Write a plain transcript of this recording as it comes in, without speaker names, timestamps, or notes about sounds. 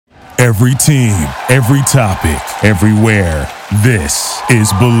Every team, every topic, everywhere. This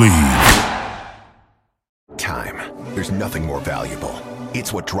is Believe. Time. There's nothing more valuable.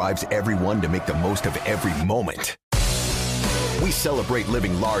 It's what drives everyone to make the most of every moment. We celebrate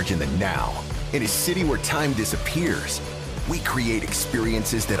living large in the now. In a city where time disappears, we create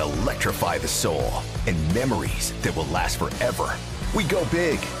experiences that electrify the soul and memories that will last forever. We go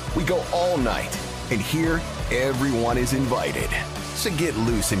big. We go all night. And here, everyone is invited. So get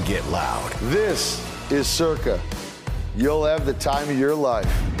loose and get loud. This is Circa. You'll have the time of your life.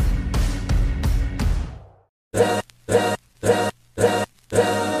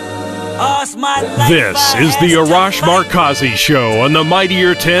 This is the Arash Markazi Show on the Mightier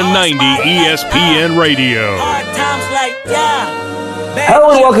 1090 ESPN Radio.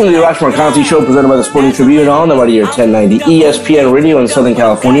 Hello and welcome to the Arash Markazi Show, presented by the Sporting Tribune on the Mightier 1090 ESPN Radio in Southern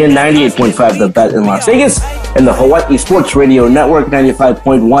California, 98.5 The Bet in Las Vegas, and the Hawaii Sports Radio Network,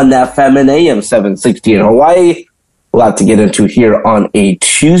 95.1 FM and AM 760 in Hawaii. A lot to get into here on a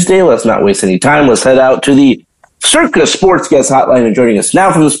Tuesday. Let's not waste any time. Let's head out to the Circa Sports Guest Hotline, and joining us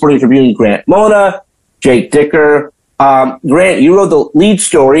now from the Sporting Tribune, Grant Mona, Jake Dicker. Grant, you wrote the lead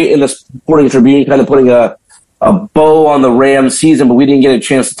story in the Sporting Tribune, kind of putting a bow on the Rams season, but we didn't get a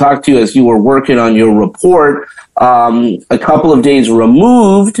chance to talk to you as you were working on your report. A couple of days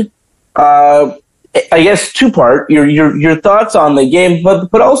removed. I guess two-part, your thoughts on the game,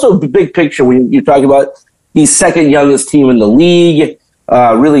 but also the big picture when you talk about the second youngest team in the league.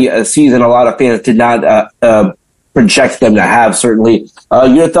 Really a season a lot of fans did not project them to have, certainly.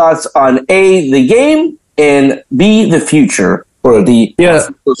 Your thoughts on A, the game, and B, the future for the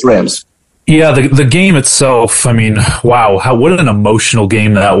Rams. Yeah, the game itself, I mean, wow, what an emotional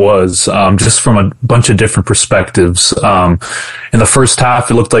game that was, just from a bunch of different perspectives. In the first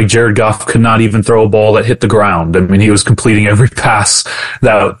half, it looked like Jared Goff could not even throw a ball that hit the ground. I mean, he was completing every pass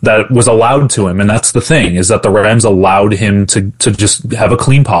that was allowed to him. And that's the thing, is that the Rams allowed him to just have a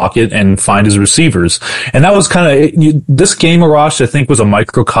clean pocket and find his receivers. And that was this game, Arash, I think, was a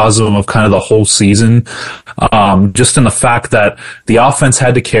microcosm of kind of the whole season. Just in the fact that the offense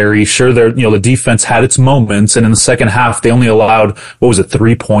had to carry, the defense had its moments, and in the second half, they only allowed,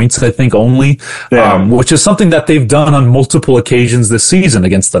 3 points, I think, only, which is something that they've done on multiple occasions this season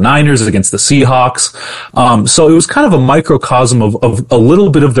against the Niners, against the Seahawks. So it was kind of a microcosm of a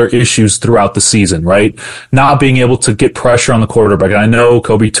little bit of their issues throughout the season, right? Not being able to get pressure on the quarterback. And I know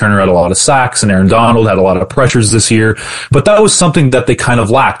Kobe Turner had a lot of sacks and Aaron Donald had a lot of pressures this year, but that was something that they kind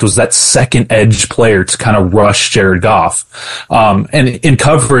of lacked, was that second edge player to kind of rush Jared Goff. And in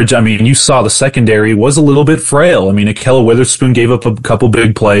coverage, I mean, you saw the secondary was a little bit frail. I mean, Ahkello Witherspoon gave up a couple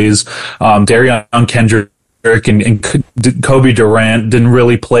big plays. Darion Kendrick and Kobe Durant didn't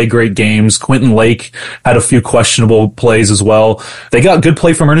really play great games. Quentin Lake had a few questionable plays as well. They got good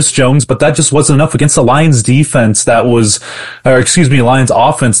play from Ernest Jones, but that just wasn't enough against the Lions defense Lions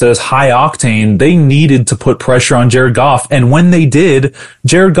offense that is high octane. They needed to put pressure on Jared Goff. And when they did,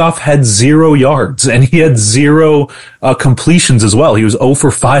 Jared Goff had 0 yards and he had 0 completions as well. He was 0 for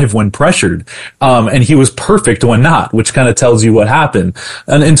 5 when pressured. And he was perfect when not, which kind of tells you what happened.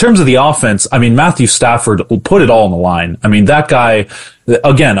 And in terms of the offense, I mean, Matthew Stafford put it all on the line. I mean, that guy,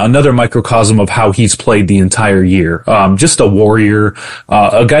 again, another microcosm of how he's played the entire year. Just a warrior,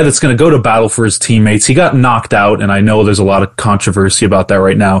 a guy that's going to go to battle for his teammates. He got knocked out, and I know there's a lot of controversy about that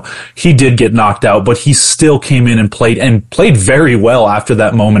right now. He did get knocked out, but he still came in and played very well after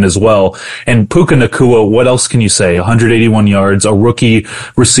that moment as well. And Puka Nacua, what else can you say? 181 yards, a rookie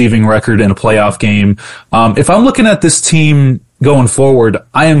receiving record in a playoff game. If I'm looking at this team going forward,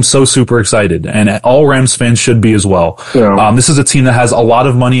 I am so super excited, and all Rams fans should be as well. Yeah. This is a team that has a lot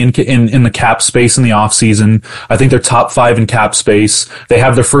of money in the cap space in the offseason. I think they're top 5 in cap space. They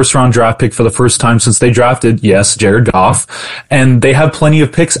have their first round draft pick for the first time since they drafted, Jared Goff, and they have plenty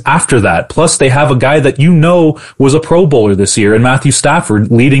of picks after that. Plus, they have a guy that was a Pro Bowler this year, and Matthew Stafford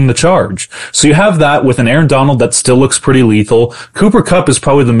leading the charge. So you have that with an Aaron Donald that still looks pretty lethal. Cooper Kupp is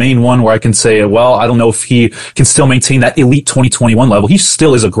probably the main one where I can say, well, I don't know if he can still maintain that elite 2021 level. He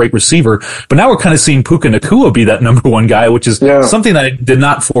still is a great receiver, but now we're kind of seeing Puka Nacua be that number 1 guy, which is something that I did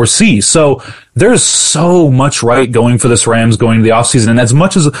not foresee. So there's so much right going for this Rams going into the offseason. And as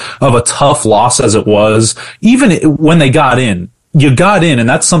much of a tough loss as it was, even when they got in, you got in, and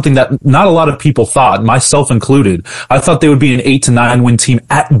that's something that not a lot of people thought, myself included. I thought they would be an 8 to 9 win team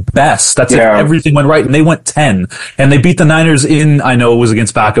at best. That's if everything went right, and they went 10. And they beat the Niners I know it was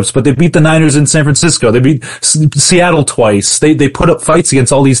against backups, but they beat the Niners in San Francisco. They beat Seattle twice. They put up fights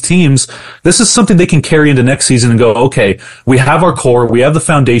against all these teams. This is something they can carry into next season and go, okay, we have our core, we have the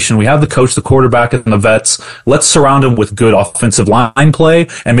foundation, we have the coach, the quarterback, and the vets. Let's surround them with good offensive line play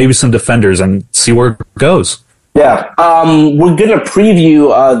and maybe some defenders and see where it goes. Yeah, we're going to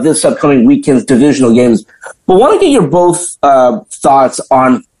preview this upcoming weekend's divisional games, but want to get your both thoughts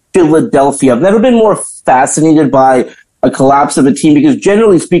on Philadelphia. I've never been more fascinated by a collapse of a team because,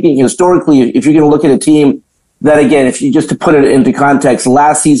 generally speaking, historically, if you're going to look at a team that, again, if you just to put it into context,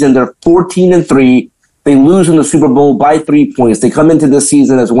 last season they're 14-3. They lose in the Super Bowl by 3 points. They come into this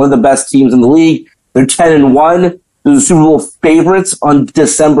season as one of the best teams in the league. They're 10-1. They're the Super Bowl favorites on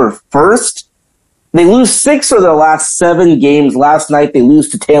December 1st. They lose 6 of their last 7 games. Last night, they lose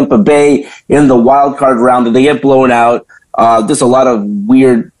to Tampa Bay in the wild card round, and they get blown out. There's a lot of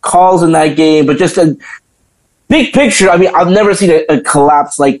weird calls in that game, but just a big picture. I mean, I've never seen a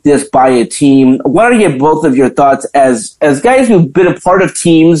collapse like this by a team. I want to get both of your thoughts as guys who've been a part of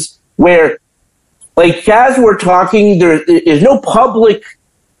teams where, like, as we're talking, there is no public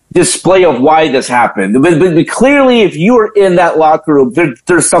display of why this happened. But clearly, if you were in that locker room,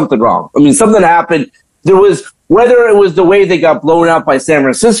 there's something wrong. I mean, something happened. There was, whether it was the way they got blown out by San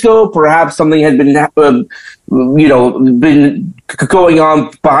Francisco, perhaps something had been, been going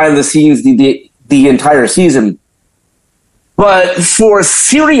on behind the scenes the entire season. But for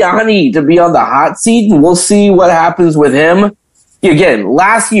Sirianni to be on the hot seat, and we'll see what happens with him. Again,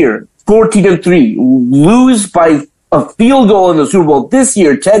 last year, 14-3, lose by a field goal in the Super Bowl. This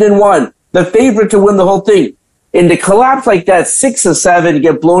year, 10-1, the favorite to win the whole thing. And to collapse like that, 6-7, to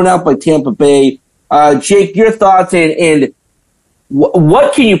get blown out by Tampa Bay. Jake, your thoughts and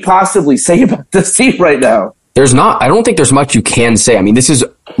what can you possibly say about this team right now? I don't think there's much you can say. I mean, this is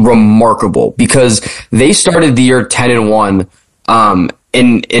remarkable because they started the year 10-1.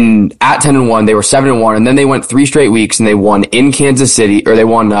 In at 10-1, they were 7-1, and then they went 3 straight weeks and they won in Kansas City, or they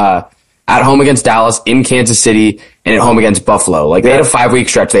won, at home against Dallas, in Kansas City, and at home against Buffalo. Like, they had a 5-week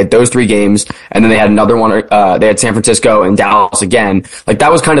stretch. They had those 3 games, and then they had another one, they had San Francisco and Dallas again. Like,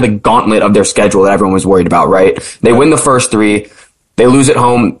 that was kind of the gauntlet of their schedule that everyone was worried about, right? They win the first 3. They lose at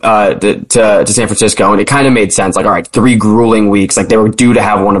home to San Francisco, and it kind of made sense. Like, all right, 3 grueling weeks. Like, they were due to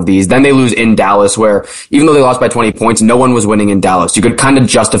have one of these. Then they lose in Dallas, where even though they lost by 20 points, no one was winning in Dallas. You could kind of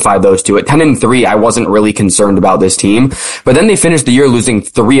justify those two. At 10-3, I wasn't really concerned about this team. But then they finished the year losing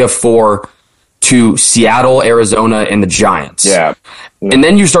 3 of 4 to Seattle, Arizona, and the Giants. Yeah. And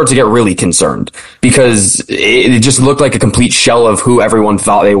then you start to get really concerned because it just looked like a complete shell of who everyone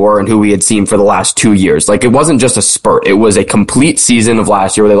thought they were and who we had seen for the last 2 years. Like, it wasn't just a spurt. It was a complete season of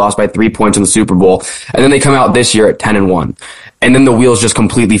last year where they lost by 3 points in the Super Bowl. And then they come out this year at 10-1. And then the wheels just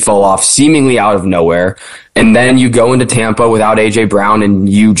completely fall off, seemingly out of nowhere. And then you go into Tampa without A.J. Brown and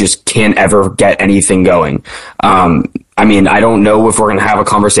you just can't ever get anything going. I mean, I don't know if we're going to have a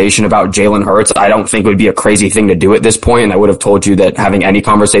conversation about Jalen Hurts. I don't think it would be a crazy thing to do at this point. And I would have told you that having any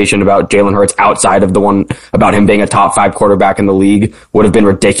conversation about Jalen Hurts outside of the one about him being a top 5 quarterback in the league would have been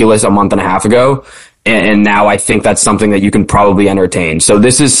ridiculous a month and a half ago. And now I think that's something that you can probably entertain. So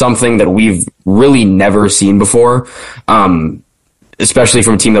this is something that we've really never seen before. Especially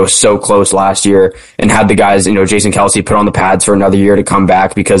from a team that was so close last year and had the guys, Jason Kelce put on the pads for another year to come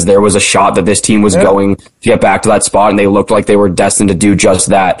back because there was a shot that this team was going to get back to that spot, and they looked like they were destined to do just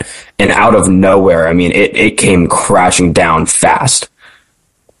that. And out of nowhere, I mean, it came crashing down fast.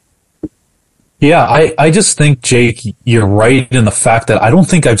 Yeah, I just think, Jake, you're right in the fact that I don't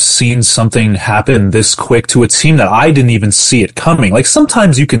think I've seen something happen this quick to a team that I didn't even see it coming. Like,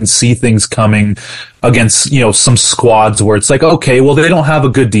 sometimes you can see things coming against, some squads where it's like, okay, well, they don't have a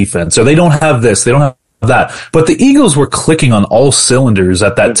good defense, or they don't have this, they don't have that. But the Eagles were clicking on all cylinders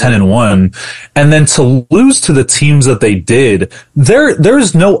at that 10-1, and then to lose to the teams that they did,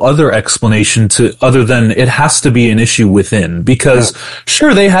 there's no other explanation other than it has to be an issue within, because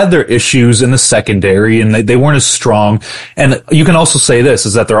sure, they had their issues in the secondary and they weren't as strong. And you can also say this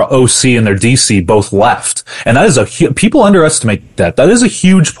is that their OC and their DC both left. And that is people underestimate that. That is a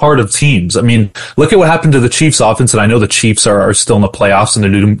huge part of teams. I mean, look at what happened to the Chiefs offense. And I know the Chiefs are still in the playoffs and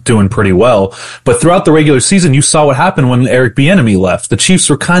they're doing pretty well, but throughout the regular season, you saw what happened when Eric Bieniemy left. The Chiefs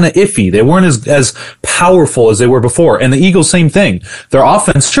were kind of iffy. They weren't as powerful as they were before. And the Eagles, same thing. Their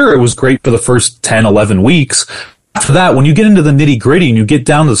offense, sure, it was great for the first 10, 11 weeks, after that, when you get into the nitty gritty and you get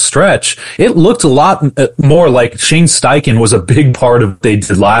down the stretch, it looked a lot more like Shane Steichen was a big part of what they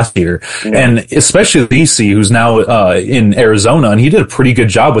did last year. Yeah. And especially DC, who's now in Arizona, and he did a pretty good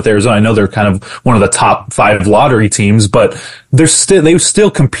job with Arizona. I know they're kind of one of the top 5 lottery teams, but they still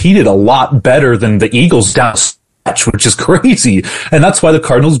competed a lot better than the Eagles down which is crazy. And that's why the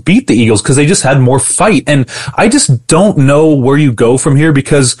Cardinals beat the Eagles, because they just had more fight. And I just don't know where you go from here,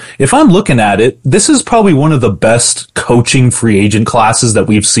 because if I'm looking at it, this is probably one of the best coaching free agent classes that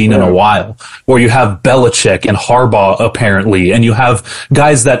we've seen in a while, where you have Belichick and Harbaugh apparently, and you have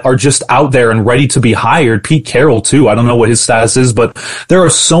guys that are just out there and ready to be hired. Pete Carroll too. I don't know what his status is, but there are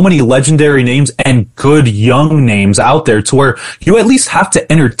so many legendary names and good young names out there to where you at least have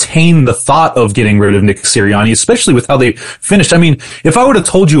to entertain the thought of getting rid of Nick Sirianni, especially with how they finished. I mean, if I would have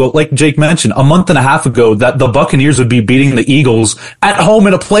told you, like Jake mentioned, a month and a half ago that the Buccaneers would be beating the Eagles at home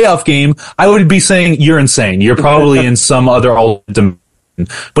in a playoff game, I would be saying, you're insane. You're probably in some other dimension.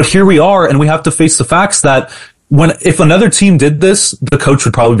 But here we are, and we have to face the facts that if another team did this, the coach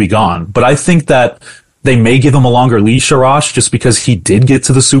would probably be gone. But I think that they may give him a longer leash, Arash, just because he did get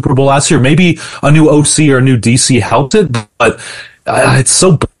to the Super Bowl last year. Maybe a new OC or a new DC helped it, but it's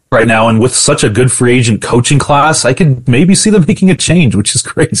so right now, and with such a good free agent coaching class, I could maybe see them making a change, which is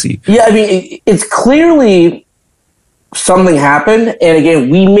crazy. Yeah, I mean, it's clearly something happened, and again,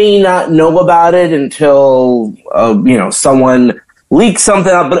 we may not know about it until someone leaks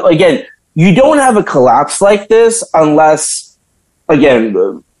something out. But again, you don't have a collapse like this unless,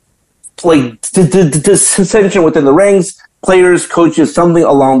 again, like dissension within the ranks, players, coaches, something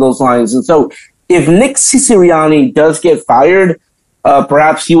along those lines. And so, if Nick Sirianni does get fired,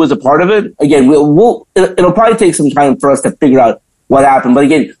 perhaps he was a part of it. Again, it'll probably take some time for us to figure out what happened. But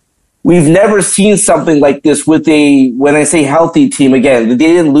again, we've never seen something like this with when I say healthy team, again, they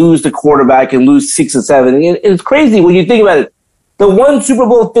didn't lose the quarterback and lose 6 or 7. And it's crazy when you think about it. The one Super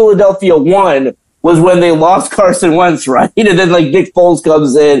Bowl Philadelphia won was when they lost Carson Wentz, right? And then Nick Foles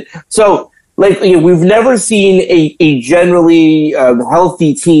comes in. So we've never seen a generally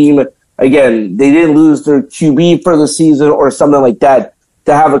healthy team. Again, they didn't lose their QB for the season or something like that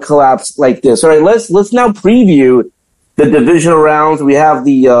to have a collapse like this. All right, let's now preview the divisional rounds. We have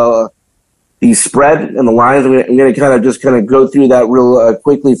the spread and the lines. I'm going to kind of go through that real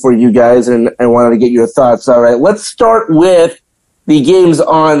quickly for you guys, and I wanted to get your thoughts. All right, let's start with the games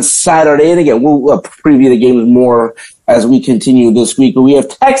on Saturday. And again, we'll preview the games more as we continue this week. But we have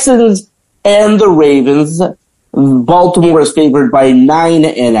Texans and the Ravens. Baltimore is favored by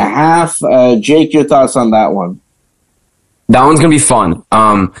 9.5. Jake, your thoughts on that one? That one's going to be fun.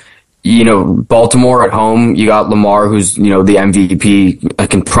 Baltimore at home, you got Lamar, who's, the MVP. I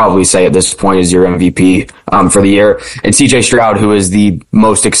can probably say at this point is your MVP, for the year. And CJ Stroud, who is the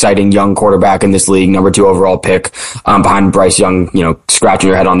most exciting young quarterback in this league, number 2 overall pick, behind Bryce Young, scratching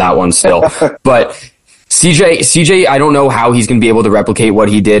your head on that one still. But CJ, I don't know how he's going to be able to replicate what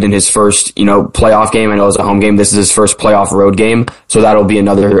he did in his first, playoff game. I know it was a home game. This is his first playoff road game. So that'll be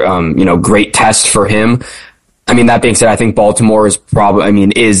another, great test for him. I mean, that being said, I think Baltimore is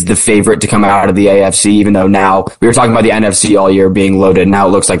is the favorite to come out of the AFC, even though now we were talking about the NFC all year being loaded. Now it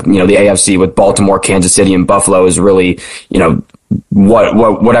looks like, the AFC with Baltimore, Kansas City, and Buffalo is really,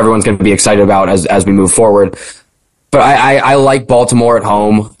 what everyone's going to be excited about as we move forward. But I like Baltimore at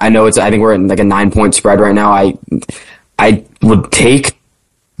home. I know I think we're in like a 9-point spread right now. I would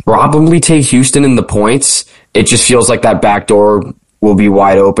probably take Houston in the points. It just feels like that back door will be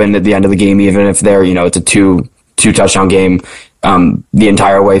wide open at the end of the game, even if they're, it's a two touchdown game, the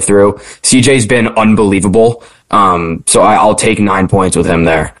entire way through. CJ's been unbelievable. So I'll take 9 points with him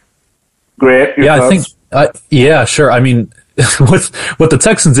there. Great. I think, yeah, sure. I mean, what the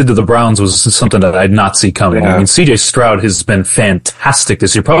Texans did to the Browns was something that I did not see coming. Yeah. I mean, CJ Stroud has been fantastic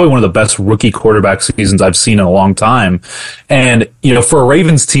this year. Probably one of the best rookie quarterback seasons I've seen in a long time. And, for a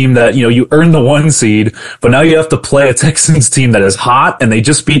Ravens team that, you earned the 1 seed, but now you have to play a Texans team that is hot, and they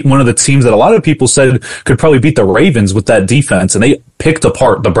just beat one of the teams that a lot of people said could probably beat the Ravens with that defense, and they picked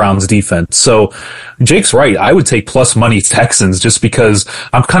apart the Browns defense. So Jake's right. I would take plus money Texans just because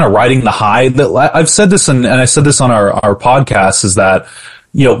I'm kind of riding the high. I've said this, and I said this on our podcast, is that,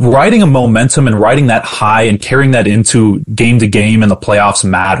 riding a momentum and riding that high and carrying that into game to game in the playoffs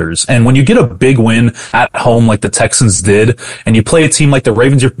matters. And when you get a big win at home like the Texans did, and you play a team like the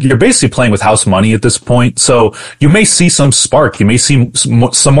Ravens, you're basically playing with house money at this point. So you may see some spark. You may see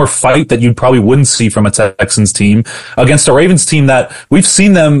some more fight that you probably wouldn't see from a Texans team against a Ravens team that we've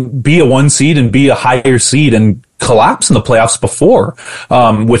seen them be a 1 seed and be a higher seed and collapse in the playoffs before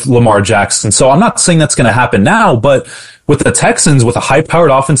with Lamar Jackson. So I'm not saying that's going to happen now, but with the Texans, with a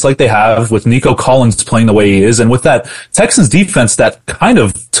high-powered offense like they have, with Nico Collins playing the way he is, and with that Texans defense that kind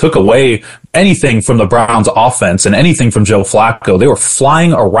of took away anything from the Browns offense and anything from Joe Flacco, they were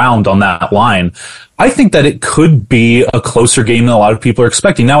flying around on that line. I think that it could be a closer game than a lot of people are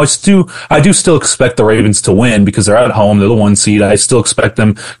expecting. Now, I do still expect the Ravens to win because they're at home. They're the 1 seed. I still expect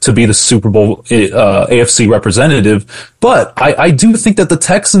them to be the Super Bowl AFC representative. But I do think that the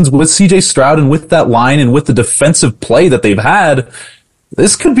Texans, with CJ Stroud and with that line and with the defensive play that they've had,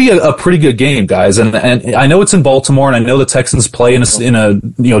 this could be a pretty good game, guys. And I know it's in Baltimore, and I know the Texans play in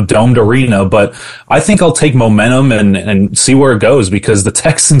a domed arena, but I think I'll take momentum and see where it goes because the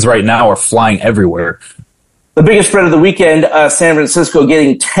Texans right now are flying everywhere. The biggest spread of the weekend, San Francisco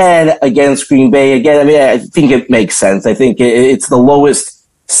getting 10 against Green Bay. Again, I mean, I think it makes sense. I think it's the lowest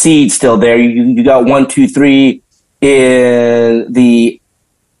seed still there. You got 1, 2, 3 in the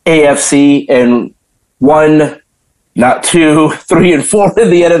AFC and 1, not 2, 3, and 4 in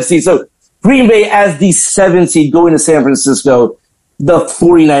the NFC. So Green Bay as the 7th seed going to San Francisco, the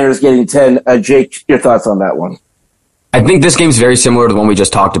 49ers getting 10. Jake, your thoughts on that one? I think this game's very similar to the one we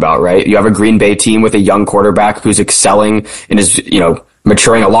just talked about, right? You have a Green Bay team with a young quarterback who's excelling and is,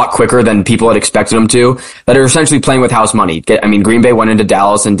 maturing a lot quicker than people had expected him to, that are essentially playing with house money. Green Bay went into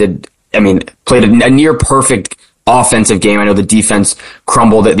Dallas and played a near perfect offensive game. I know the defense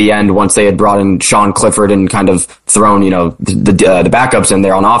crumbled at the end once they had brought in Sean Clifford and kind of thrown, the backups in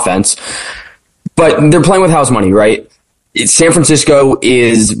there on offense. But they're playing with house money, right? San Francisco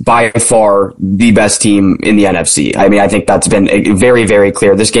is by far the best team in the NFC. I mean, I think that's been very, very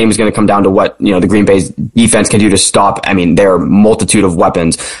clear. This game is going to come down to what, the Green Bay's defense can do to stop, their multitude of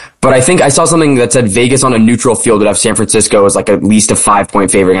weapons. But I think I saw something that said Vegas on a neutral field would have San Francisco as like at least a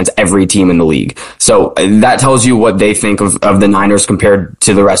 5-point favorite against every team in the league. So that tells you what they think of the Niners compared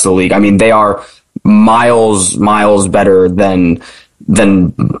to the rest of the league. I mean, they are miles better than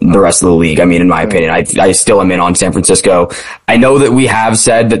the rest of the league. I mean, in my opinion, I still am in on San Francisco. I know that we have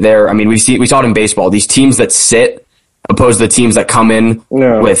said that we saw it in baseball. These teams that sit opposed to the teams that come in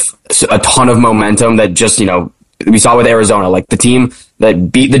with a ton of momentum that just, we saw with Arizona, like the team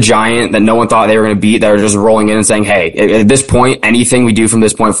that beat the Giant that no one thought they were going to beat, that are just rolling in and saying, hey, at this point, anything we do from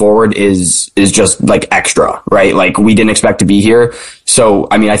this point forward is just like extra, right? Like we didn't expect to be here. So,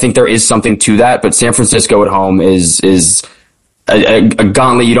 I think there is something to that, but San Francisco at home is a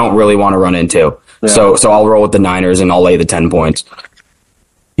gauntlet you don't really want to run into. Yeah. So I'll roll with the Niners and I'll lay the 10 points.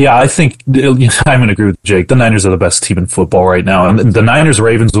 Yeah, I think I'm going to agree with Jake. The Niners are the best team in football right now. And the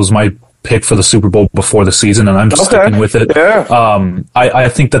Niners-Ravens was my pick for the Super Bowl before the season, and I'm just sticking with it. Yeah. I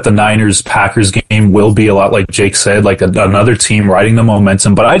think that the Niners-Packers game will be a lot like Jake said, like another team riding the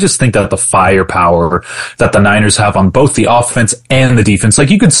momentum, but I just think that the firepower that the Niners have on both the offense and the defense, like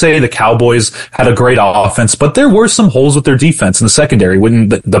you could say the Cowboys had a great offense, but there were some holes with their defense in the secondary when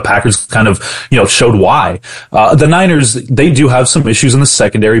the Packers kind of, showed why. The Niners, they do have some issues in the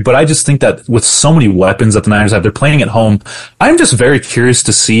secondary, but I just think that with so many weapons that the Niners have, they're playing at home. I'm just very curious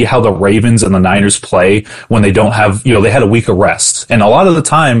to see how the Ravens and the Niners play when they don't have, they had a week of rest. And a lot of the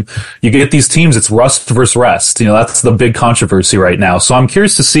time you get these teams, it's rust versus rest. That's the big controversy right now. So I'm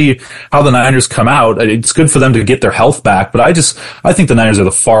curious to see how the Niners come out. It's good for them to get their health back, but I think the Niners are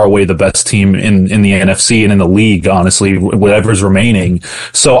the far away the best team in the NFC and in the league, honestly, whatever's remaining.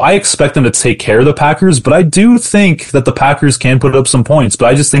 So I expect them to take care of the Packers, but I do think that the Packers can put up some points. But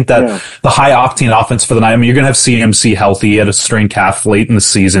I just think that the high octane offense for the Niners, you're going to have CMC healthy. He had a strained calf late in the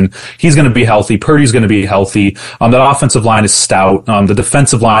season. He's going to be healthy. Purdy's going to be healthy. That offensive line is stout. The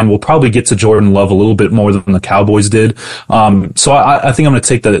defensive line will probably get to Jordan Love a little bit more than the Cowboys did. So I think I'm going to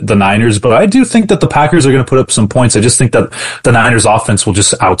take the Niners, but I do think that the Packers are going to put up some points. I just think that the Niners offense will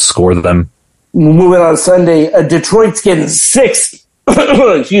just outscore them. Moving on Sunday, Detroit's getting 6,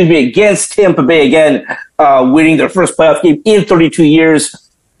 against Tampa Bay again, winning their first playoff game in 32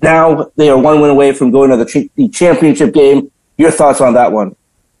 years. Now they are 1 win away from going to the championship game. Your thoughts on that one?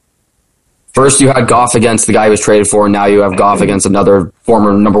 First, you had Goff against the guy who was traded for, and now you have Goff against another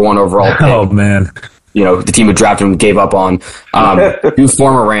former number 1 overall pick. Oh, man. The team who drafted him gave up on. 2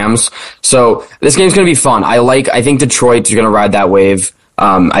 former Rams. So this game's going to be fun. I think Detroit's going to ride that wave.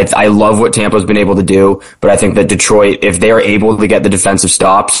 I love what Tampa's been able to do, but I think that Detroit, if they are able to get the defensive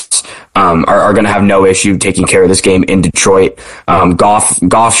stops, are going to have no issue taking care of this game in Detroit.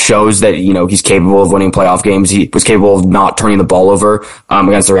 Goff shows that, he's capable of winning playoff games. He was capable of not turning the ball over,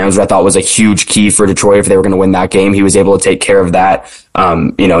 against the Rams, which I thought was a huge key for Detroit if they were going to win that game. He was able to take care of that.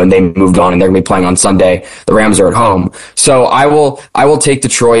 and they moved on, and they're going to be playing on Sunday. The Rams are at home. So I will take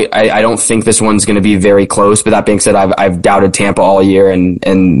Detroit. I don't think this one's going to be very close, but that being said, I've doubted Tampa all year,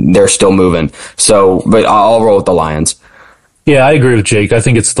 and they're still moving. So, but I'll roll with the Lions. Yeah, I agree with Jake. I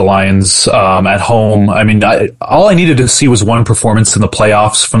think it's the Lions at home. I mean, all I needed to see was one performance in the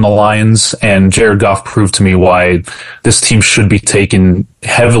playoffs from the Lions, and Jared Goff proved to me why this team should be taken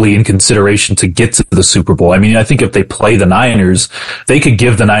heavily in consideration to get to the Super Bowl. I mean, I think if they play the Niners, they could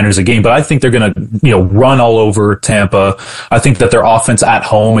give the Niners a game, but I think they're going to, run all over Tampa. I think that their offense at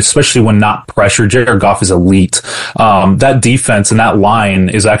home, especially when not pressured, Jared Goff is elite. That defense and that line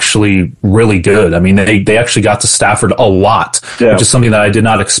is actually really good. I mean, they actually got to Stafford a lot, which is something that I did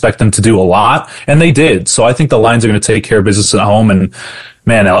not expect them to do a lot, and they did. So I think the Lions are going to take care of business at home, and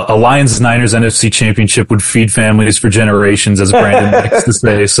man, a Lions-Niners NFC championship would feed families for generations, as Brandon likes to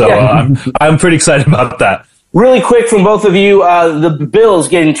say. So I'm pretty excited about that. Really quick from both of you, the Bills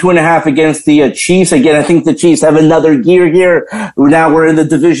getting 2.5 against the Chiefs. Again, I think the Chiefs have another gear here. Now we're in the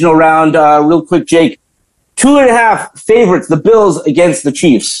divisional round. Real quick, Jake, 2.5 favorites, the Bills against the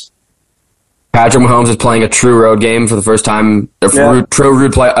Chiefs. Patrick Mahomes is playing a true road game for the first time, true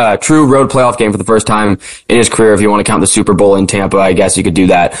road playoff game for the first time in his career. If you want to count the Super Bowl in Tampa, I guess you could do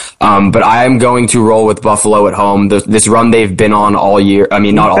that. But I am going to roll with Buffalo at home. This run they've been on all year. I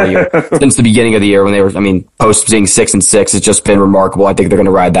mean, not all year, since the beginning of the year when they were, post being 6-6, it's just been remarkable. I think they're going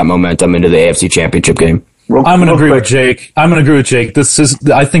to ride that momentum into the AFC Championship game. I'm going to agree with Jake.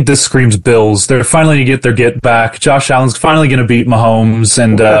 I think this screams Bills. They're finally going to get their get back. Josh Allen's finally going to beat Mahomes,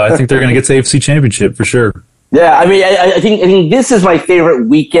 and I think they're going to get to the AFC Championship for sure. Yeah, I mean, I think this is my favorite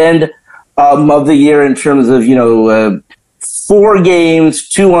weekend of the year in terms of 4 games,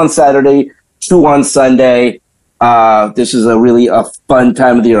 2 on Saturday, 2 on Sunday. This is really a fun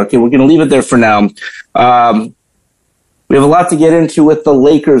time of the year. Okay, we're going to leave it there for now. We have a lot to get into with the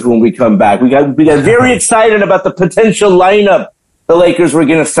Lakers when we come back. We got very excited about the potential lineup the Lakers were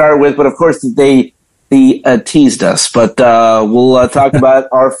going to start with, but of course they teased us. But we'll talk about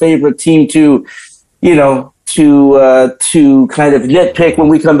our favorite team to kind of nitpick when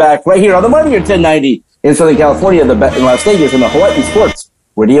we come back right here on the Mightier 1090 in Southern California, the Bet in Las Vegas, and the Hawaii Sports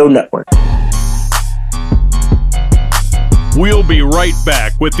Radio Network. We'll be right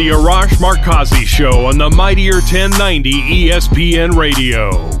back with the Arash Markazi Show on the Mightier 1090 ESPN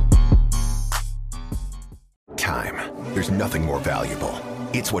Radio. Time. There's nothing more valuable.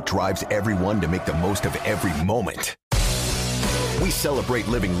 It's what drives everyone to make the most of every moment. We celebrate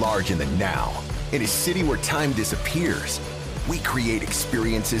living large in the now. In a city where time disappears, we create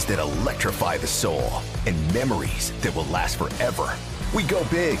experiences that electrify the soul and memories that will last forever. We go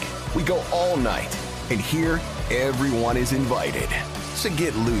big. We go all night. And here, everyone is invited. So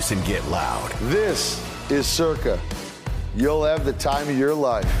get loose and get loud. This is Circa. You'll have the time of your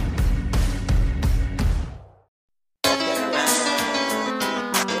life.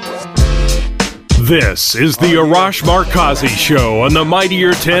 This is the Arash Markazi Show on the Mightier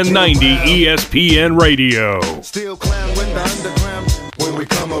 1090 ESPN Radio.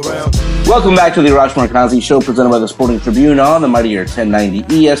 Welcome back to the Arash Markazi Show, presented by the Sporting Tribune on the Mightier 1090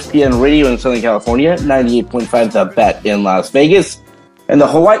 ESPN Radio in Southern California, 98.5 The Bet in Las Vegas, and the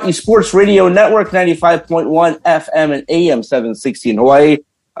Hawaii Sports Radio Network, 95.1 FM and AM 760 in Hawaii.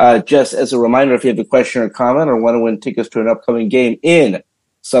 Just as a reminder, if you have a question or comment or want to win tickets to an upcoming game in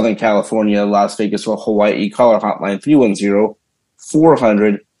Southern California, Las Vegas, or Hawaii, call our hotline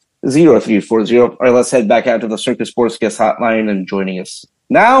 310-400-0340. All right, let's head back out to the Circa Sports Guest Hotline, and joining us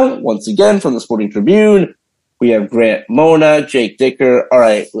now, once again, from the Sporting Tribune, we have Grant Mona, Jake Dicker. All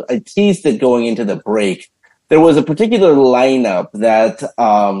right, I teased it going into the break. There was a particular lineup that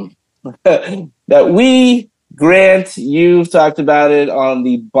that we, Grant, you've talked about it on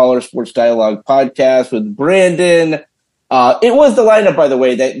the Baller Sports Dialogue podcast with Brandon. It was the lineup, by the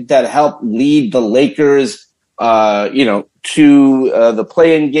way, that helped lead the Lakers, to the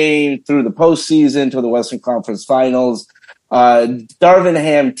play-in game, through the postseason, to the Western Conference Finals. Darvin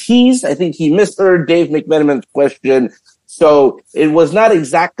Ham teased. I think he misheard Dave McMenamin's question. So it was not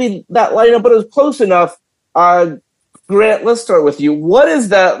exactly that lineup, but it was close enough. Grant, let's start with you. What is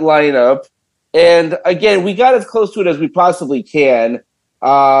that lineup? And again, we got as close to it as we possibly can.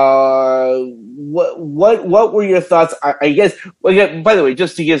 What were your thoughts? I guess, well, by the way,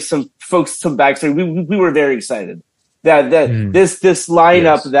 just to give some folks some backstory, we were very excited that this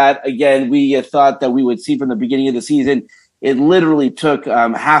lineup that, again, we thought that we would see from the beginning of the season. It literally took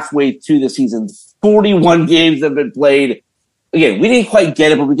halfway through the season. 41 games have been played. Again, we didn't quite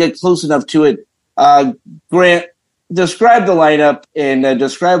get it, but we get close enough to it. Grant, describe the lineup and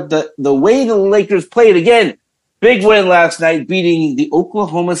describe the way the Lakers played. Again, Big win last night, beating the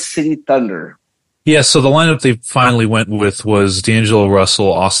Oklahoma City Thunder. Yeah, so the lineup they finally went with was D'Angelo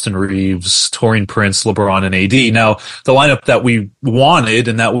Russell, Austin Reeves, Taurean Prince, LeBron, and AD. Now, the lineup that we wanted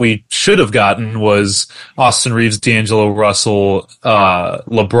and that we should have gotten was Austin Reeves, D'Angelo Russell,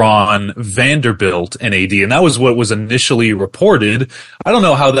 LeBron, Vanderbilt, and AD. And that was what was initially reported. I don't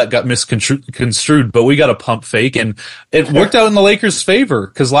know how that got misconstrued, but we got a pump fake, and it worked out in the Lakers' favor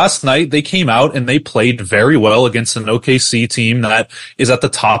because last night they came out and they played very well against an OKC team that is at the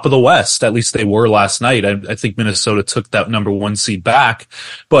top of the West. At least they were last night. I think Minnesota took that number 1 seed back,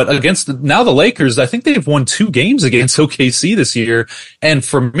 but now the Lakers, I think they've won 2 games against OKC this year. And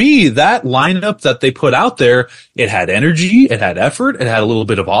for me, that lineup that they put out there, it had energy, it had effort, it had a little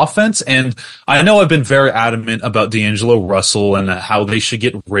bit of offense. And I know I've been very adamant about D'Angelo Russell and how they should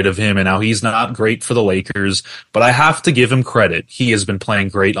get rid of him and how he's not great for the Lakers, but I have to give him credit. He has been playing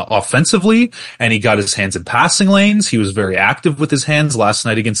great offensively and he got his hands in passing lanes. He was very active with his hands last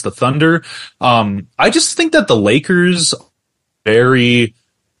night against the Thunder. I just think that the Lakers very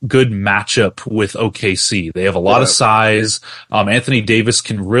good matchup with OKC. They have a lot of size. Anthony Davis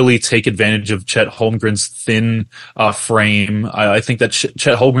can really take advantage of Chet Holmgren's thin frame. I think that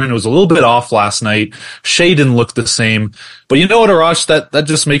Chet Holmgren was a little bit off last night. Shea didn't look the same. But you know what, Arash? That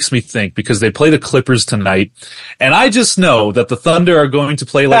just makes me think because they play the Clippers tonight. And I just know that the Thunder are going to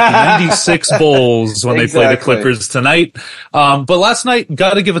play like the 96 Bulls when they play the Clippers tonight. But last night,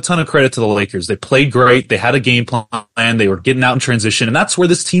 got to give a ton of credit to the Lakers. They played great. They had a game plan. They were getting out in transition. And that's where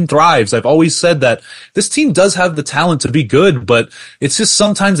this team thrives. I've always said that this team does have the talent to be good, but it's just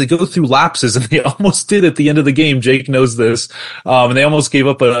sometimes they go through lapses, and they almost did at the end of the game. Jake knows this. And they almost gave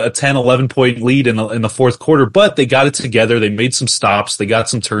up a 10, 11 point lead in the fourth quarter, but they got it together. They made some stops. They got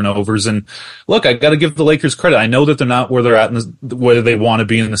some turnovers. And look, I got to give the Lakers credit. I know that they're not where they're at, where they want to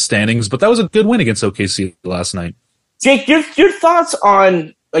be in the standings, but that was a good win against OKC last night. Jake, your thoughts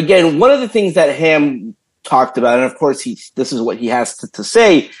on, again, one of the things that Ham talked about, and of course this is what he has to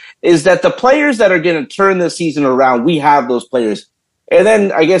say, is that the players that are going to turn this season around, we have those players. And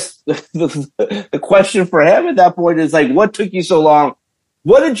then I guess the question for him at that point is like, what took you so long?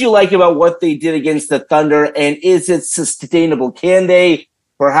 What did you like about what they did against the Thunder, and is it sustainable? Can they,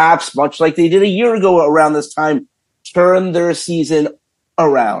 perhaps, much like they did a year ago around this time, turn their season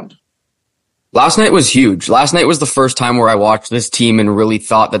around? Last night was huge. Last night was the first time where I watched this team and really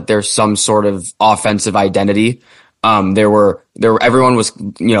thought that there's some sort of offensive identity. Everyone was,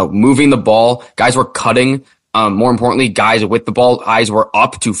 moving the ball. Guys were cutting. More importantly, guys with the ball, eyes were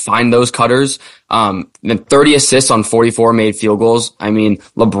up to find those cutters. Then 30 assists on 44 made field goals. I mean,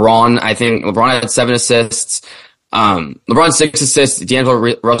 LeBron had 7 assists. LeBron 6 assists.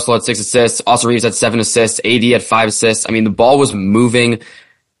 D'Angelo Russell had 6 assists. Austin Reeves had 7 assists. AD had 5 assists. I mean, the ball was moving.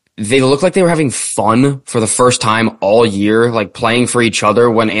 They looked like they were having fun for the first time all year, like playing for each other.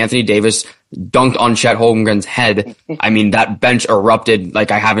 When Anthony Davis dunked on Chet Holmgren's head, I mean, that bench erupted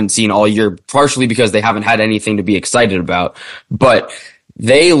like I haven't seen all year, partially because they haven't had anything to be excited about. But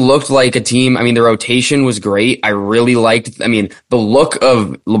they looked like a team. I mean, the rotation was great. I really liked, the look of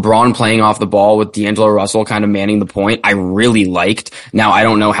LeBron playing off the ball with D'Angelo Russell kind of manning the point. I really liked. Now, I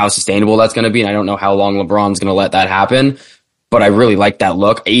don't know how sustainable that's going to be, and I don't know how long LeBron's going to let that happen. But I really like that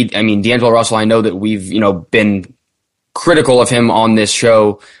look. D'Angelo Russell, I know that we've, been critical of him on this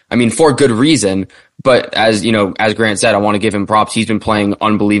show. For good reason. But as Grant said, I want to give him props. He's been playing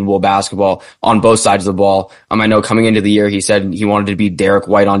unbelievable basketball on both sides of the ball. I know coming into the year, he said he wanted to be Derek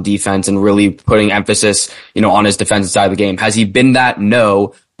White on defense and really putting emphasis, on his defensive side of the game. Has he been that?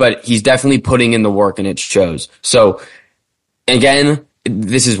 No, but he's definitely putting in the work, and it shows. So again,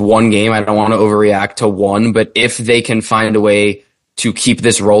 this is one game. I don't want to overreact to one, but if they can find a way to keep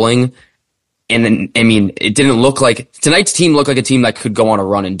this rolling, and then, it didn't look like tonight's team looked like a team that could go on a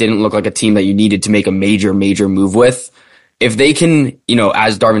run and didn't look like a team that you needed to make a major move with. If they can,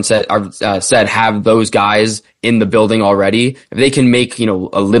 as Darvin said, have those guys in the building already, if they can make, a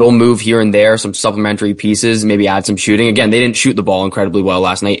little move here and there, some supplementary pieces, maybe add some shooting. Again, they didn't shoot the ball incredibly well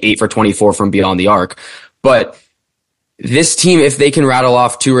last night, 8 for 24 from beyond the arc, but this team, if they can rattle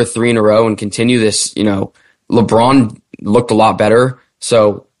off 2 or 3 in a row and continue this, LeBron looked a lot better.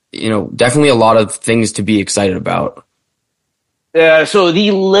 So, definitely a lot of things to be excited about. So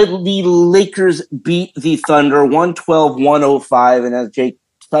the Lakers beat the Thunder 112-105. And as Jake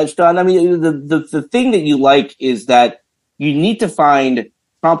touched on, the thing that you like is that you need to find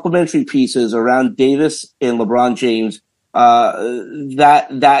complementary pieces around Davis and LeBron James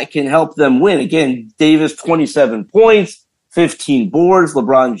that can help them win. Again, Davis 27 points, 15 boards.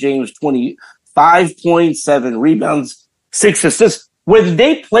 LeBron James 25 points, 7 rebounds, 6 assists. when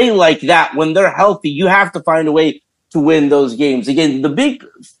they play like that, when they're healthy, you have to find a way to win those games. Again, the big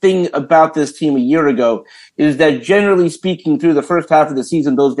thing about this team a year ago is that generally speaking, through the first half of the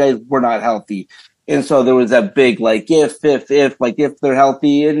season, those guys were not healthy. And so there was that big, like, if they're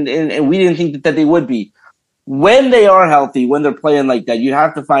healthy, and we didn't think that they would be. When they are healthy, when they're playing like that, you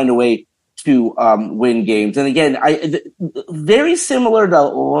have to find a way to win games. And again, very similar to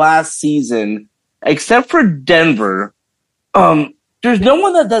last season, except for Denver, there's no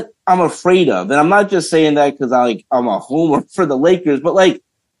one that I'm afraid of. And I'm not just saying that because I'm a homer for the Lakers, but like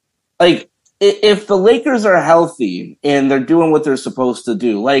if the Lakers are healthy and they're doing what they're supposed to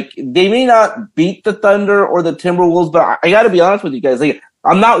do, like they may not beat the Thunder or the Timberwolves, but I got to be honest with you guys. Like,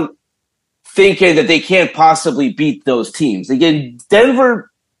 I'm not thinking that they can't possibly beat those teams. Again, Denver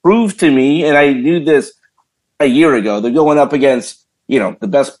proved to me, and I knew this a year ago, they're going up against, the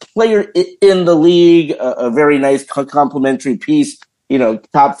best player in the league, a very nice complimentary piece,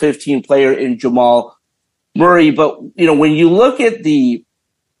 top 15 player in Jamal Murray. But, when you look at the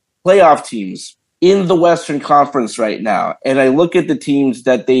playoff teams in the Western Conference right now, and I look at the teams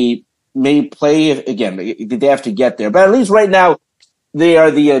that they may play, again, they have to get there. But at least right now, they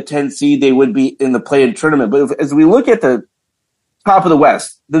are the 10 seed. They would be in the play-in tournament. But as we look at the top of the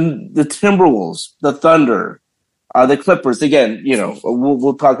West, the Timberwolves, the Thunder, the Clippers, again,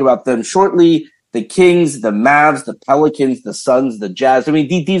 we'll talk about them shortly. The Kings, the Mavs, the Pelicans, the Suns, the Jazz. I mean,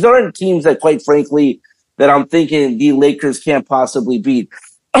 these aren't teams that, quite frankly, that I'm thinking the Lakers can't possibly beat.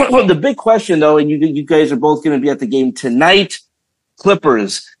 The big question, though, and you guys are both going to be at the game tonight,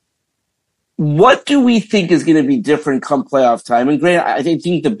 Clippers. What do we think is going to be different come playoff time? And Grant, I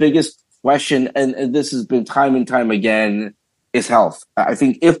think the biggest question, and this has been time and time again, is health. I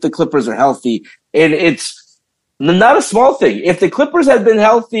think if the Clippers are healthy, and it's not a small thing. If the Clippers had been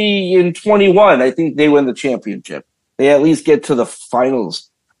healthy in 21, I think they win the championship. They at least get to the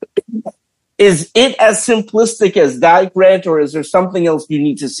finals. Is it as simplistic as that, Grant, or is there something else you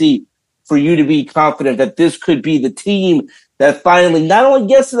need to see for you to be confident that this could be the team that finally not only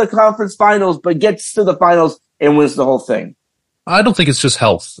gets to the conference finals, but gets to the finals and wins the whole thing? I don't think it's just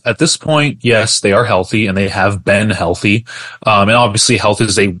health. At this point, yes, they are healthy and they have been healthy. And obviously health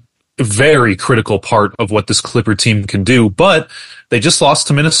is a very critical part of what this Clipper team can do, but they just lost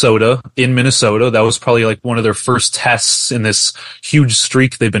to Minnesota in Minnesota. That was probably like one of their first tests in this huge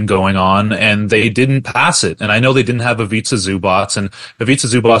streak they've been going on, and they didn't pass it. And I know they didn't have Ivica Zubac, and Ivica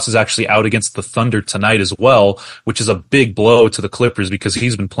Zubac is actually out against the Thunder tonight as well, which is a big blow to the Clippers because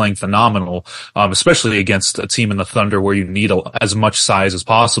he's been playing phenomenal, especially against a team in the Thunder where you need as much size as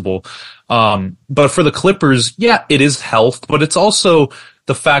possible. But for the Clippers, yeah, it is health, but it's also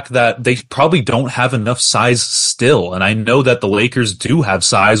the fact that they probably don't have enough size still. And I know that the Lakers do have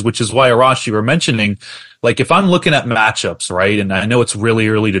size, which is why, Arash, you were mentioning, like, if I'm looking at matchups, right, and I know it's really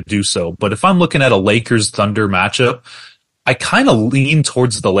early to do so, but if I'm looking at a Lakers-Thunder matchup, I kind of lean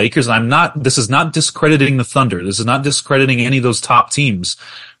towards the Lakers. And this is not discrediting the Thunder. This is not discrediting any of those top teams.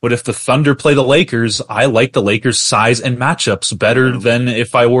 But if the Thunder play the Lakers, I like the Lakers' size and matchups better than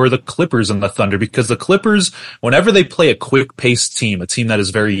if I were the Clippers and the Thunder, because the Clippers, whenever they play a quick-paced team, a team that is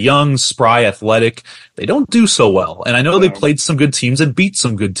very young, spry, athletic, they don't do so well. And I know they played some good teams and beat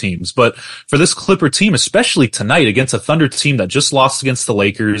some good teams, but for this Clipper team, especially tonight against a Thunder team that just lost against the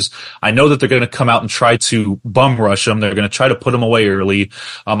Lakers, I know that they're going to come out and try to bum rush them. They're going to try to put them away early.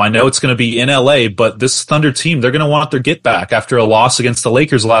 I know it's going to be in LA, but this Thunder team, they're going to want their get back after a loss against the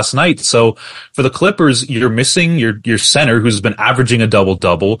Lakers last night. So for the Clippers, you're missing your center who's been averaging a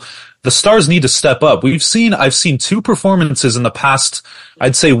double-double. The stars need to step up. I've seen two performances in the past,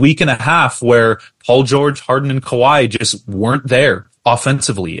 I'd say week and a half, where Paul George, Harden, and Kawhi just weren't there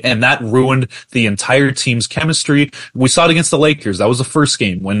offensively, and that ruined the entire team's chemistry. We saw it against the Lakers. That was the first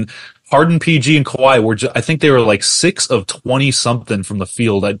game when Harden, PG, and Kawhi were I think they were like 6 of 20 something from the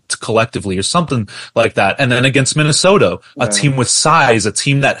field collectively or something like that. And then against Minnesota, a team with size, a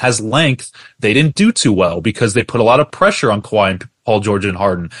team that has length, they didn't do too well because they put a lot of pressure on Kawhi and Paul George and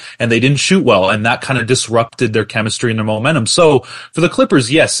Harden, and they didn't shoot well, and that kind of disrupted their chemistry and their momentum. So for the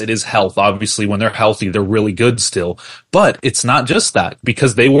Clippers, yes, it is health. Obviously, when they're healthy, they're really good still. But it's not just that,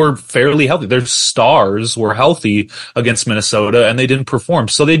 because they were fairly healthy. Their stars were healthy against Minnesota, and they didn't perform.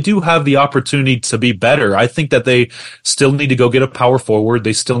 So they do have the opportunity to be better. I think that they still need to go get a power forward.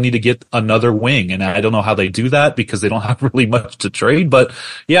 They still need to get another wing, and I don't know how they do that because they don't have really much to trade. But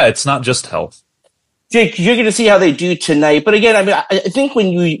yeah, it's not just health. Jake, you're going to see how they do tonight. But again, I mean, I think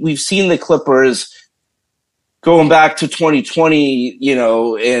when we've seen the Clippers going back to 2020,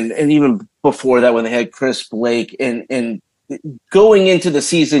 and even before that when they had Chris Blake, and going into the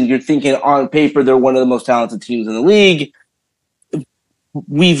season, you're thinking on paper they're one of the most talented teams in the league.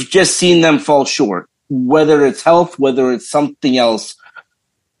 we've just seen them fall short, whether it's health, whether it's something else.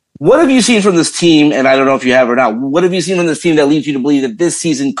 What have you seen from this team? And I don't know if you have or not. What have you seen from this team that leads you to believe that this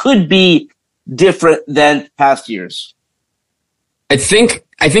season could be different than past years? I think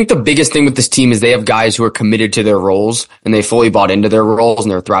the biggest thing with this team is they have guys who are committed to their roles and they fully bought into their roles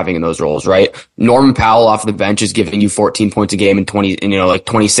and they're thriving in those roles, right? Norman Powell off the bench is giving you 14 points a game in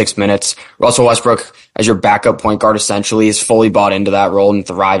 26 minutes. Russell Westbrook as your backup point guard essentially is fully bought into that role and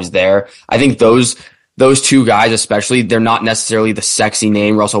thrives there. I think those two guys especially, they're not necessarily the sexy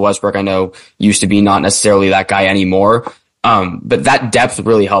name. Russell Westbrook, I know, used to be not necessarily that guy anymore. But that depth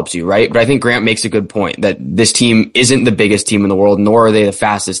really helps you, right? But I think Grant makes a good point that this team isn't the biggest team in the world, nor are they the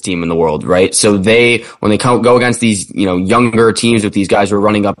fastest team in the world, right? So when they go against these, younger teams with these guys who are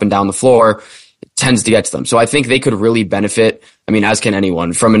running up and down the floor, it tends to get to them. So I think they could really benefit, as can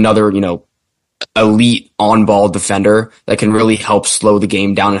anyone, from another, elite on-ball defender that can really help slow the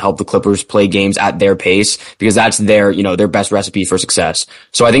game down and help the Clippers play games at their pace, because that's their best recipe for success.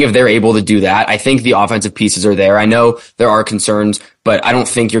 So I think if they're able to do that, I think the offensive pieces are there. I know there are concerns, but I don't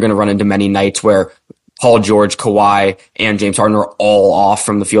think you're going to run into many nights where Paul George, Kawhi, and James Harden are all off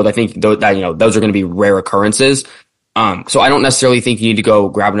from the field. I think those are going to be rare occurrences. So I don't necessarily think you need to go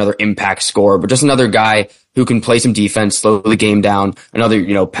grab another impact scorer, but just another guy who can play some defense, slow the game down,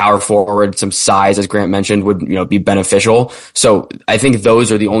 another, power forward, some size, as Grant mentioned, would, be beneficial. So I think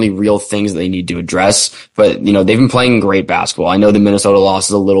those are the only real things that they need to address. But, they've been playing great basketball. I know the Minnesota loss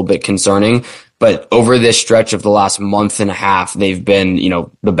is a little bit concerning, but over this stretch of the last month and a half, they've been,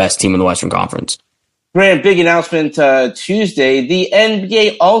 the best team in the Western Conference. Grant, big announcement Tuesday. The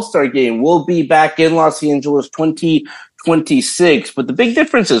NBA All-Star Game will be back in Los Angeles 2026. But the big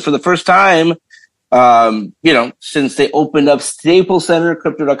difference is, for the first time, since they opened up Staples Center,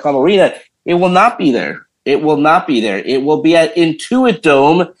 Crypto.com Arena, it will not be there. It will not be there. It will be at Intuit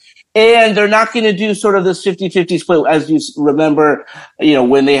Dome. And they're not going to do sort of this 50-50 split. As you remember,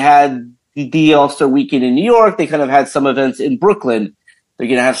 when they had the All-Star Weekend in New York, they kind of had some events in Brooklyn. They're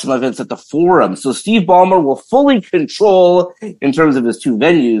going to have some events at the Forum. So Steve Ballmer will fully control, in terms of his two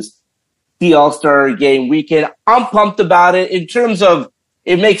venues, the All-Star Game weekend. I'm pumped about it. In terms of,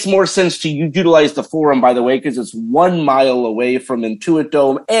 it makes more sense to utilize the Forum, by the way, because it's 1 mile away from Intuit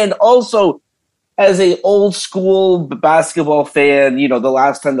Dome. And also, as a old school basketball fan, the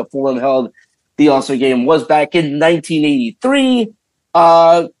last time the Forum held the All-Star Game was back in 1983.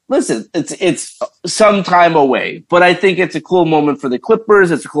 Listen, it's some time away, but I think it's a cool moment for the Clippers.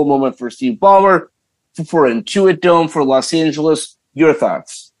 It's a cool moment for Steve Ballmer, for Intuit Dome, for Los Angeles. Your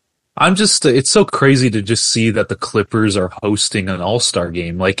thoughts? It's so crazy to just see that the Clippers are hosting an All-Star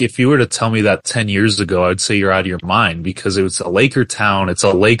Game. Like, if you were to tell me that 10 years ago, I'd say you're out of your mind, because it was a Laker town. It's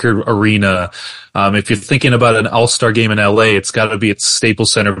a Laker arena. If you're thinking about an All-Star Game in LA, it's got to be at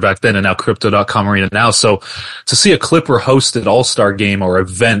Staples Center back then, and now Crypto.com Arena now. So to see a Clipper hosted All-Star Game or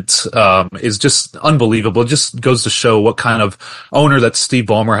event, is just unbelievable. It just goes to show what kind of owner that Steve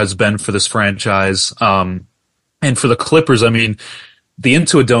Ballmer has been for this franchise. And for the Clippers, the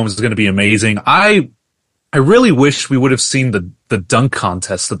Intuit Dome is going to be amazing. I really wish we would have seen the dunk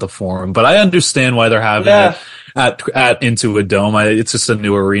contest at the Forum, but I understand why they're having it at Intuit Dome. It's just a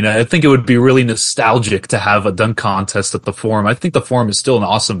new arena. I think it would be really nostalgic to have a dunk contest at the Forum. I think the Forum is still an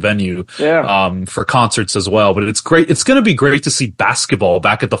awesome venue for concerts as well, but it's great. It's going to be great to see basketball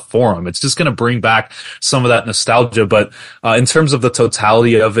back at the Forum. It's just going to bring back some of that nostalgia. But in terms of the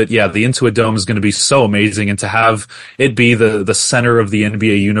totality of it, the Intuit Dome is going to be so amazing, and to have it be the center of the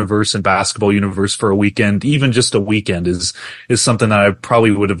NBA universe and basketball universe for a weekend, even just a weekend, is something that I probably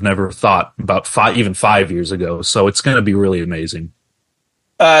would have never thought about 5 years ago. So it's going to be really amazing.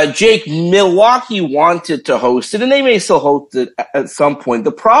 Jake, Milwaukee wanted to host it, and they may still host it at some point.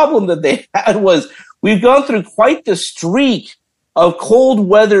 The problem that they had was, we've gone through quite the streak of cold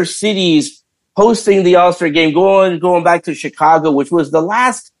weather cities hosting the All-Star Game, going back to Chicago, which was the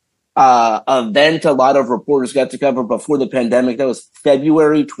last event a lot of reporters got to cover before the pandemic. That was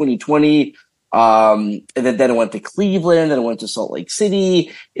February 2020. And then it went to Cleveland, then it went to Salt Lake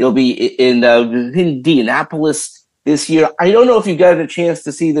City. It'll be in Indianapolis this year. I don't know if you got a chance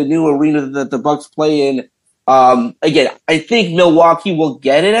to see the new arena that the Bucks play in. Again, I think Milwaukee will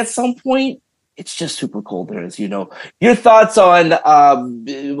get it at some point. It's just super cold there, as you know. Your thoughts on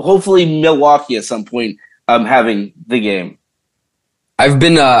hopefully Milwaukee at some point having the game? I've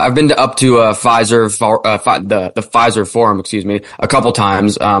been up to the Pfizer Forum, a couple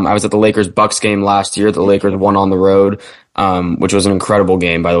times. I was at the Lakers Bucks game last year. The Lakers won on the road, which was an incredible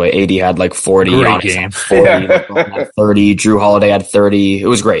game, by the way. AD had like 40, great game. 40, had 30. Drew Holiday had 30. It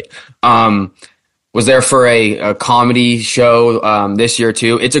was great. was there for a comedy show this year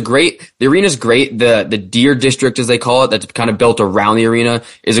too. The arena's great. The Deer District, as they call it, that's kind of built around the arena,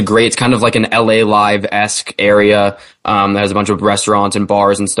 it's kind of like an LA Live-esque area that has a bunch of restaurants and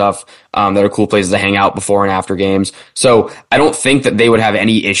bars and stuff that are cool places to hang out before and after games. So I don't think that they would have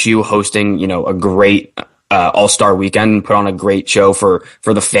any issue hosting, a great all-star weekend, put on a great show for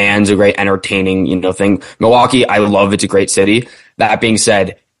the fans, a great entertaining, thing. Milwaukee, I love. It's a great city. That being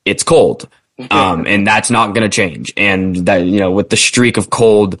said, it's cold. And that's not going to change. And that, with the streak of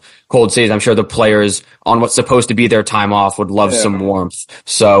cold cities, I'm sure the players on what's supposed to be their time off would love some warmth.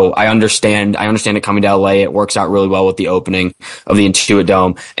 So I understand it coming to LA. It works out really well with the opening of the Intuit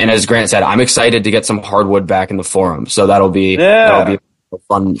Dome. And as Grant said, I'm excited to get some hardwood back in the Forum. So that'll be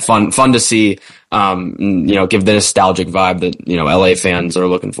fun to see, give the nostalgic vibe that, LA fans are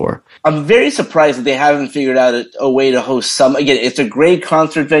looking for. I'm very surprised that they haven't figured out a way to host some. Again, it's a great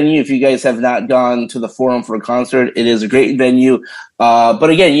concert venue. If you guys have not gone to the Forum for a concert, it is a great venue. But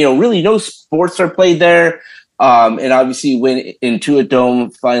again, really no sports are played there. And obviously when Intuit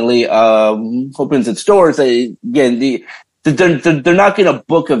Dome finally opens its doors, they're not going to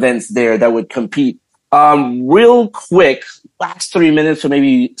book events there that would compete. Real quick, last 3 minutes or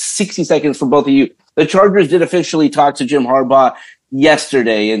maybe 60 seconds for both of you. The Chargers did officially talk to Jim Harbaugh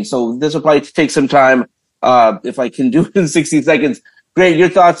yesterday, and so this will probably take some time if I can do it in 60 seconds. Grant, your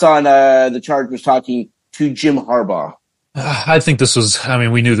thoughts on the Chargers talking to Jim Harbaugh? I think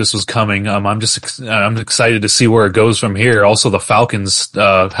we knew this was coming. I'm excited to see where it goes from here. Also, the Falcons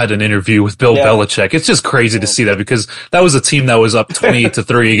had an interview with Bill Belichick. It's just crazy to see that because that was a team that was up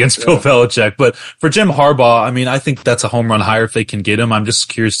 28-3 against Bill Belichick. But for Jim Harbaugh, I think that's a home run hire if they can get him. I'm just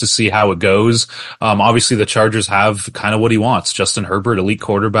curious to see how it goes. Obviously the Chargers have kind of what he wants. Justin Herbert, elite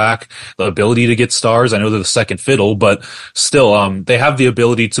quarterback, the ability to get stars. I know they're the second fiddle, but still, they have the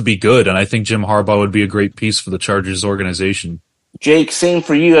ability to be good. And I think Jim Harbaugh would be a great piece for the Chargers organization. Jake, same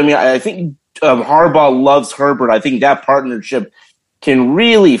for you. I think Harbaugh loves Herbert. I think that partnership can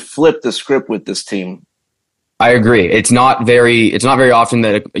really flip the script with this team. I agree. It's not very often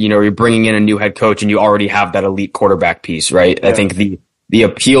that, you're bringing in a new head coach and you already have that elite quarterback piece, right? Yeah. I think the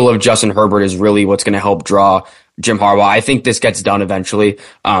appeal of Justin Herbert is really what's going to help draw Jim Harbaugh. I think this gets done eventually.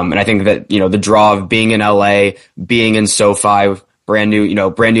 And I think that, the draw of being in LA, being in SoFi, brand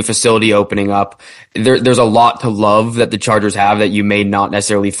new facility opening up. There's a lot to love that the Chargers have that you may not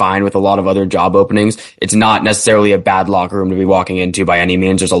necessarily find with a lot of other job openings. It's not necessarily a bad locker room to be walking into by any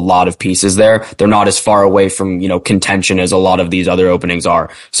means. There's a lot of pieces there. They're not as far away from, contention as a lot of these other openings are.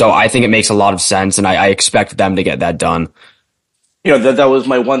 So I think it makes a lot of sense, and I expect them to get that done. That was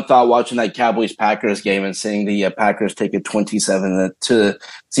my one thought watching that Cowboys-Packers game and seeing the Packers take a 27-0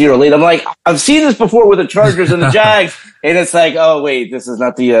 lead. I'm like, I've seen this before with the Chargers and the Jags, and it's like, oh, wait, this is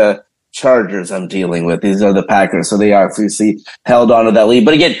not the Chargers I'm dealing with. These are the Packers, so they obviously held on to that lead.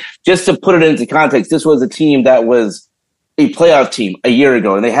 But again, just to put it into context, this was a team that was a playoff team a year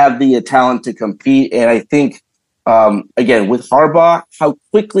ago, and they have the talent to compete. And I think, again, with Harbaugh, how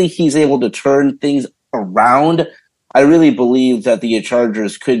quickly he's able to turn things around, I really believe that the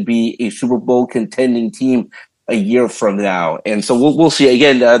Chargers could be a Super Bowl contending team a year from now. And so we'll see.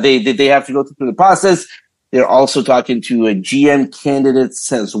 Again, they have to go through the process. They're also talking to GM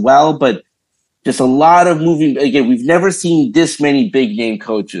candidates as well, but just a lot of moving. Again, we've never seen this many big name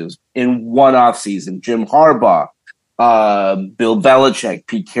coaches in one offseason. Jim Harbaugh, Bill Belichick,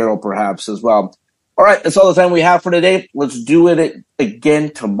 Pete Carroll perhaps as well. All right, that's all the time we have for today. Let's do it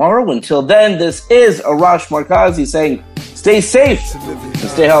again tomorrow. Until then, this is Arash Markazi saying stay safe and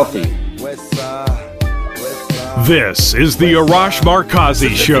stay healthy. This is the Arash Markazi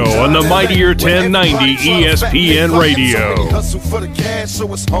Show on the Mightier 1090 ESPN Radio. Hustle for the cash,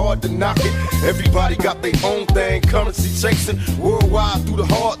 so it's hard to knock it. Everybody got their own thing, currency chasing. Worldwide through the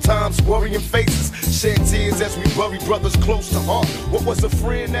hard times, worrying faces. Shed tears as we bury brothers close to heart. What was a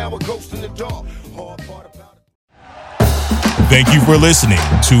friend, now a ghost in the dark. Hard part about it. Thank you for listening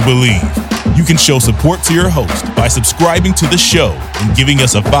to Believe. You can show support to your host by subscribing to the show and giving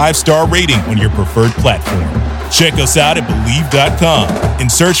us a 5-star rating on your preferred platform. Check us out at Believe.com and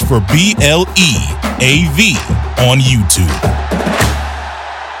search for BLEAV on YouTube.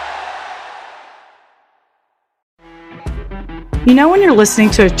 You know when you're listening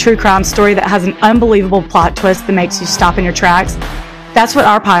to a true crime story that has an unbelievable plot twist that makes you stop in your tracks? That's what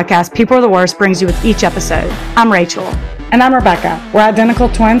our podcast, People Are the Worst, brings you with each episode. I'm Rachel. And I'm Rebecca. We're identical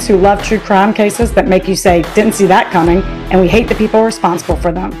twins who love true crime cases that make you say, didn't see that coming, and we hate the people responsible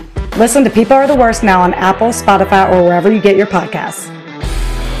for them. Listen to People Are the Worst now on Apple, Spotify, or wherever you get your podcasts.